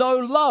and to know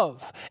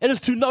love. It is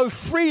to know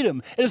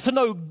freedom. It is to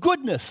know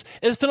goodness.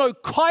 It is to know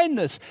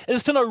kindness. It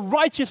is to know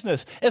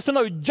righteousness. It is to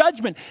know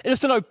judgment. It is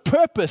to know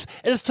purpose.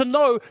 It is to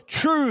know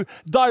true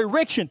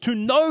direction. To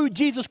know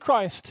Jesus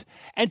Christ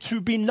and to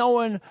be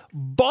known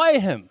by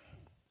him.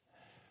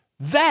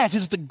 That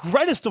is the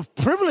greatest of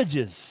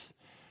privileges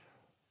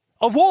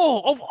of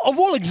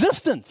all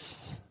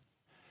existence.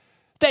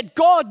 That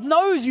God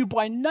knows you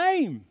by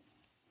name.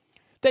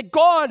 That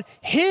God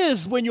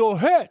hears when you're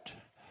hurt.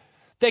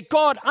 That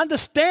God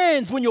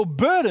understands when you're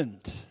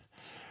burdened.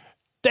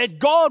 That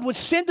God would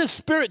send His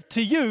Spirit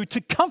to you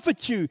to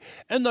comfort you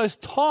in those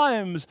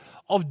times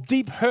of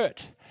deep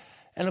hurt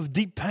and of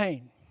deep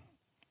pain.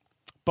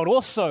 But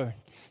also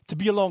to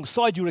be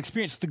alongside you and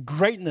experience the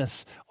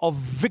greatness of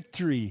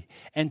victory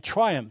and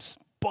triumphs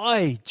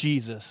by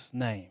Jesus'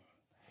 name.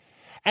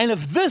 And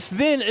if this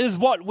then is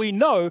what we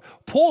know,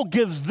 Paul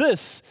gives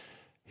this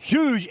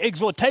huge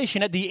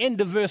exhortation at the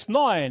end of verse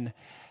 9.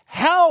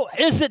 How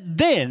is it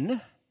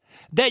then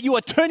that you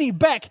are turning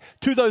back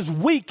to those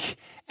weak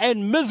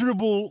and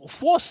miserable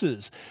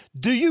forces?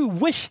 Do you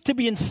wish to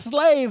be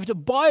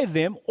enslaved by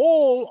them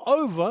all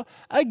over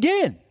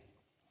again?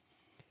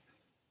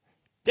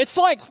 It's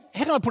like,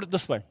 how can I put it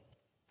this way?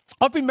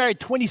 I've been married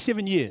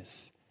 27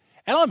 years,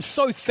 and I'm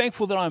so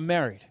thankful that I'm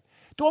married.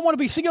 Do I want to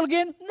be single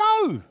again?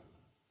 No.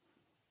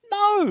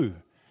 No.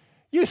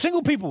 You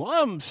single people,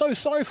 I'm so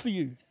sorry for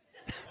you.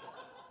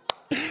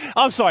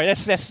 I'm sorry,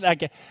 that's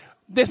okay.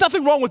 There's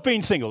nothing wrong with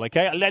being single,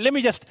 okay? Let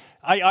me just,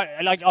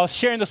 I was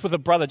sharing this with a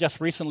brother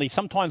just recently.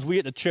 Sometimes we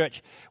at the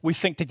church, we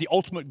think that the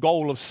ultimate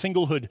goal of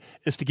singlehood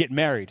is to get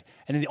married.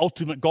 And then the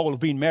ultimate goal of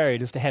being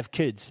married is to have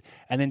kids.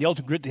 And then the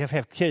ultimate to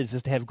have kids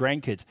is to have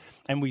grandkids.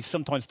 And we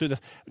sometimes do this.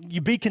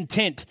 You be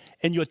content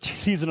in your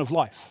season of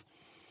life.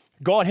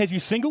 God has you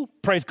single,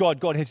 praise God,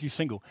 God has you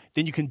single.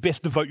 Then you can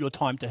best devote your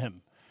time to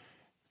Him.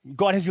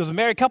 God has you as a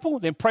married couple,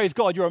 then praise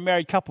God, you're a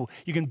married couple.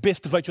 You can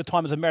best devote your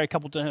time as a married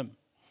couple to Him.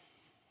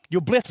 You're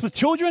blessed with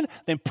children,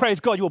 then praise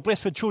God, you're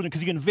blessed with children because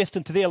you can invest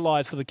into their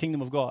lives for the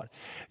kingdom of God.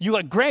 You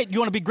want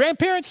to be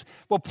grandparents?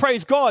 Well,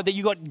 praise God that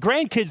you got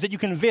grandkids that you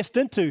can invest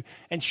into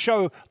and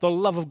show the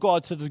love of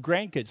God to the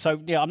grandkids. So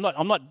yeah, I'm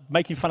not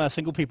making fun of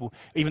single people,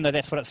 even though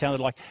that's what it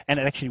sounded like, and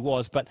it actually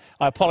was. But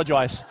I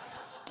apologize.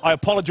 I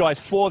apologize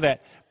for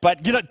that.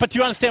 But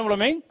you understand what I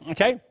mean?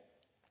 Okay.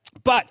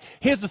 But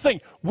here's the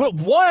thing.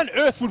 Why on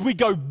earth would we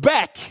go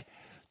back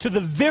to the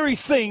very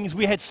things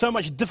we had so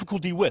much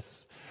difficulty with?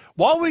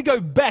 Why would we go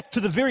back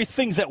to the very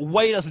things that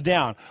weighed us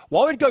down?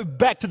 Why would we go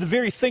back to the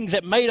very things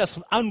that made us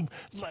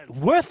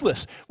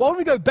worthless? Why would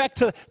we go back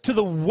to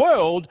the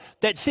world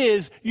that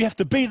says you have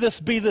to be this,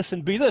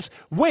 and be this,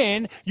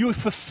 when you're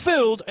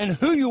fulfilled in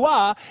who you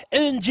are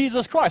in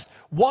Jesus Christ?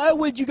 Why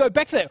would you go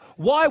back to that?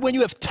 Why, when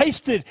you have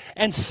tasted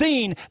and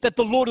seen that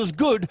the Lord is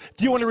good,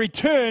 do you want to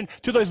return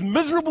to those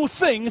miserable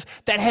things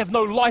that have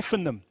no life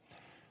in them?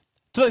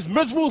 To those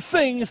miserable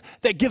things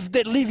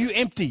that leave you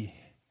empty?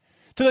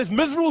 To those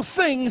miserable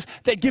things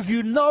that give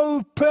you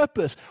no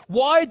purpose?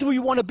 Why do we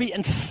want to be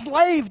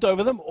enslaved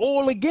over them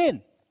all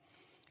again?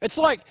 It's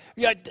like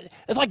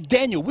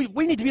Daniel.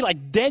 We need to be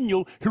like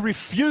Daniel, who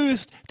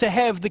refused to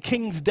have the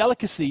king's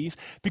delicacies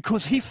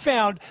because he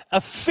found a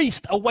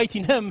feast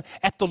awaiting him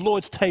at the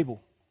Lord's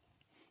table.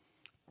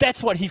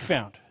 That's what he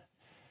found.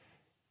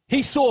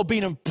 He saw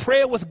being in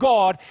prayer with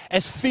God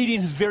as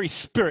feeding his very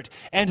spirit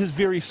and his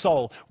very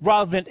soul,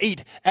 rather than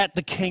eat at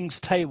the king's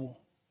table.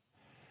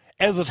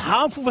 It was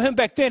harmful for him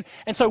back then.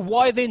 And so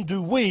why then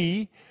do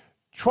we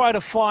try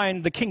to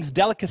find the king's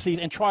delicacies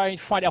and try and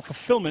find our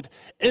fulfillment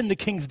in the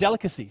king's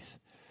delicacies,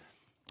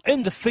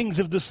 in the things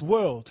of this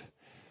world?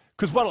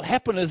 Because what will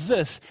happen is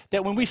this,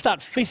 that when we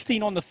start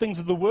feasting on the things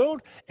of the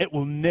world, it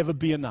will never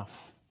be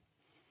enough.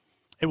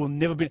 It will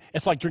never be.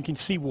 It's like drinking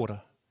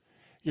seawater.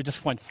 You'll just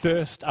find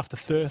thirst after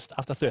thirst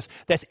after thirst.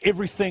 That's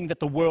everything that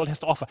the world has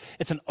to offer.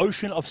 It's an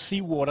ocean of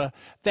seawater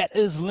that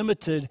is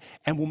limited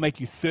and will make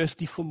you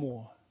thirsty for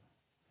more.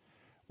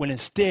 When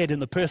instead, in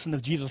the person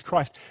of Jesus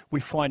Christ,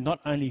 we find not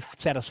only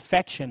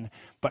satisfaction,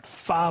 but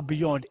far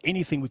beyond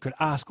anything we could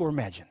ask or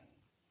imagine.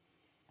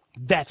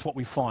 That's what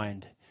we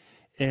find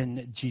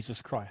in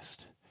Jesus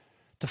Christ.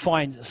 To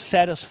find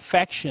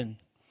satisfaction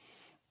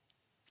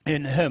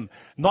in Him,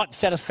 not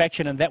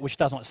satisfaction in that which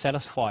does not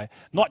satisfy,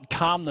 not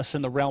calmness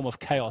in the realm of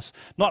chaos,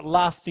 not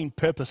lasting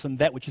purpose in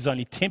that which is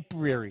only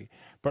temporary,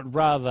 but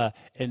rather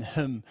in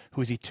Him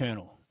who is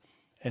eternal,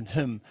 in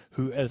Him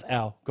who is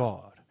our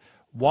God.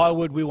 Why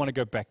would we want to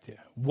go back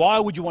there? Why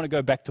would you want to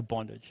go back to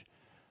bondage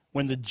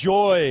when the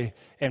joy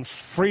and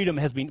freedom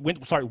has been?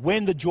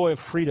 When the joy of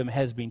freedom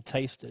has been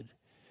tasted,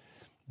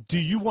 do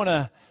you want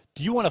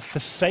to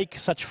forsake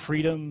such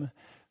freedom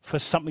for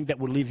something that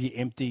will leave you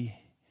empty?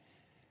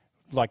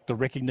 Like the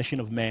recognition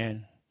of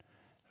man,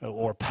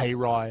 or a pay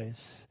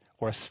rise,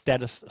 or a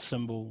status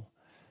symbol,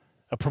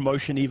 a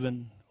promotion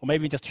even, or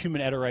maybe just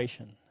human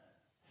adoration.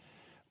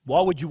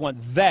 Why would you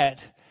want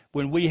that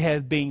when we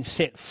have been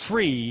set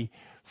free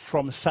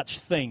from such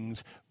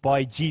things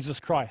by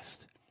Jesus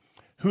Christ,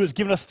 who has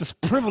given us this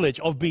privilege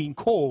of being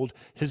called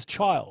His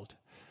child,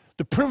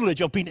 the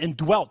privilege of being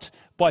indwelt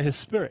by His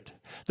Spirit,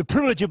 the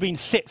privilege of being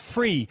set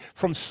free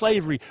from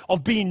slavery,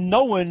 of being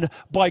known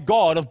by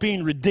God, of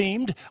being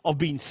redeemed, of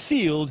being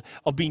sealed,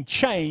 of being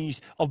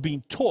changed, of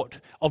being taught,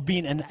 of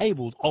being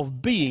enabled,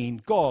 of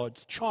being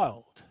God's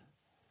child.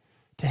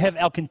 To have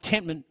our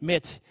contentment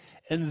met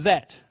in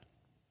that.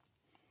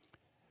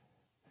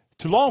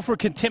 To long for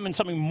contentment,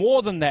 something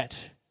more than that.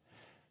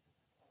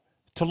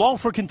 To long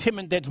for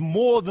contentment that's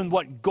more than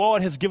what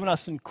God has given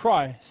us in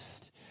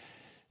Christ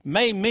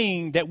may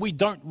mean that we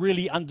don't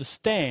really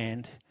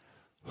understand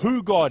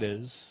who God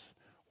is,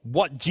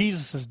 what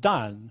Jesus has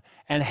done,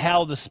 and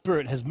how the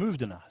Spirit has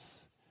moved in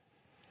us.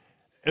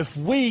 If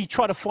we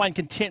try to find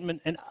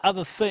contentment in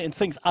in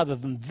things other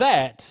than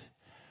that,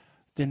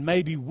 then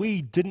maybe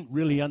we didn't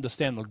really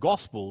understand the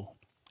gospel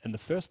in the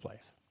first place.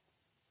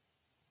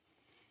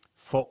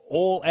 For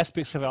all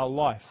aspects of our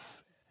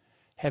life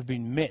have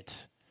been met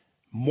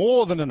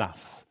more than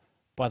enough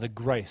by the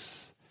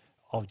grace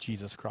of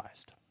Jesus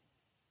Christ.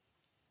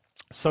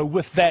 So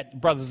with that,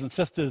 brothers and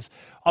sisters,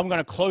 I'm going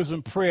to close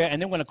in prayer, and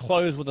then we're going to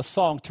close with a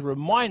song to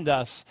remind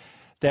us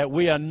that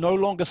we are no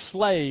longer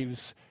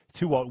slaves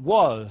to what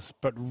was,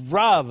 but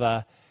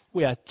rather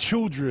we are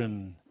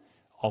children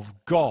of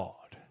God,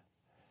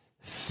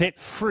 set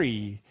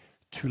free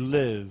to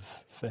live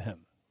for Him.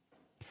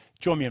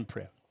 Join me in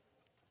prayer.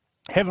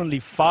 Heavenly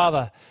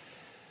Father,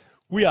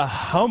 we are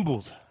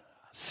humbled,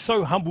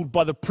 so humbled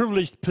by the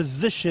privileged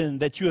position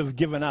that you have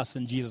given us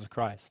in Jesus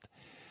Christ.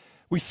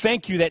 We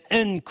thank you that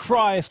in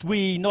Christ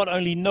we not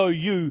only know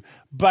you,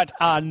 but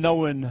are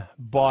known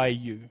by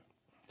you.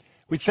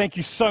 We thank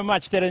you so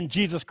much that in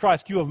Jesus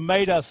Christ you have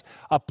made us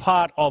a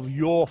part of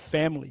your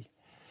family,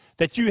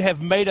 that you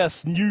have made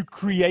us new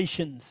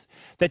creations,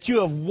 that you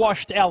have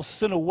washed our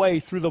sin away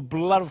through the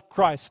blood of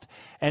Christ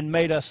and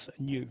made us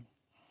new.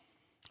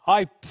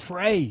 I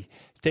pray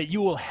that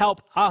you will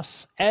help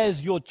us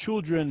as your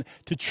children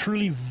to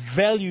truly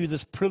value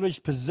this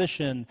privileged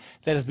position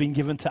that has been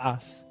given to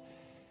us.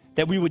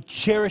 That we would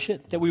cherish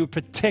it, that we would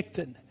protect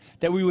it,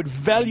 that we would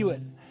value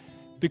it,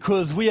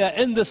 because we are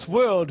in this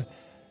world,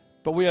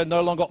 but we are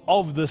no longer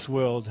of this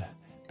world,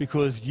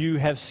 because you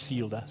have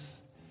sealed us.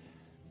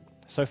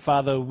 So,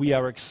 Father, we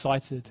are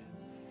excited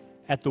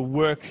at the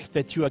work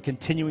that you are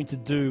continuing to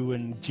do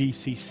in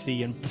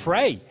GCC, and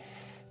pray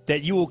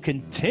that you will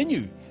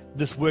continue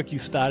this work you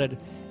started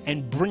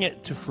and bring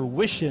it to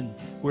fruition,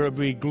 where it will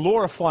be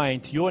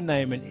glorifying to your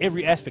name in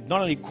every aspect, not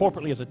only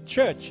corporately as a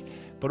church,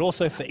 but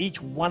also for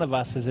each one of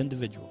us as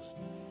individuals.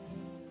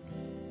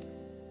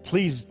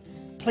 Please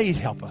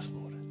help us,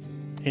 Lord.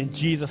 In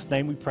Jesus'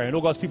 name we pray. And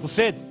all God's people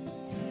said,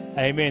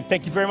 amen.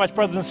 Thank you very much,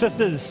 brothers and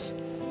sisters.